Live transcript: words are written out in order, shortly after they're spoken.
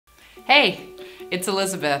Hey, it's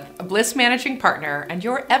Elizabeth, a Bliss Managing Partner and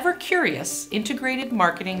your ever-curious integrated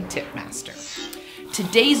marketing tip master.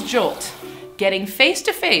 Today's jolt, getting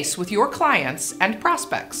face-to-face with your clients and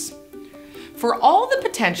prospects. For all the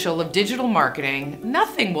potential of digital marketing,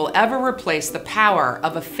 nothing will ever replace the power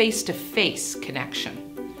of a face-to-face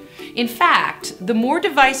connection. In fact, the more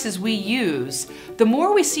devices we use, the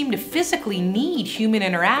more we seem to physically need human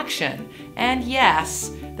interaction. And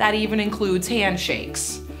yes, that even includes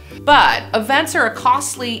handshakes. But events are a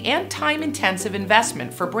costly and time-intensive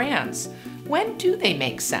investment for brands. When do they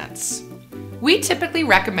make sense? We typically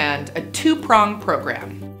recommend a two-pronged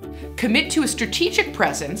program. Commit to a strategic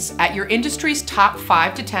presence at your industry's top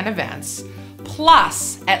 5 to 10 events,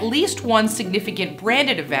 plus at least one significant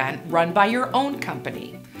branded event run by your own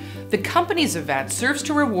company. The company's event serves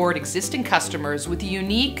to reward existing customers with a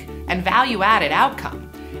unique and value-added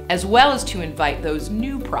outcome, as well as to invite those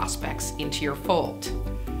new prospects into your fold.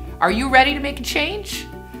 Are you ready to make a change?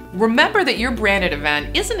 Remember that your branded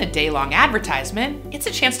event isn't a day-long advertisement, it's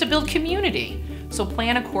a chance to build community, so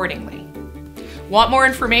plan accordingly. Want more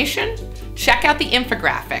information? Check out the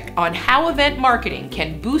infographic on how event marketing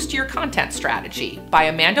can boost your content strategy by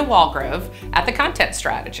Amanda Walgrove at The Content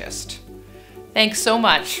Strategist. Thanks so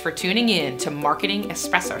much for tuning in to Marketing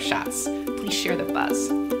Espresso Shots. Please share the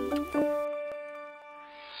buzz.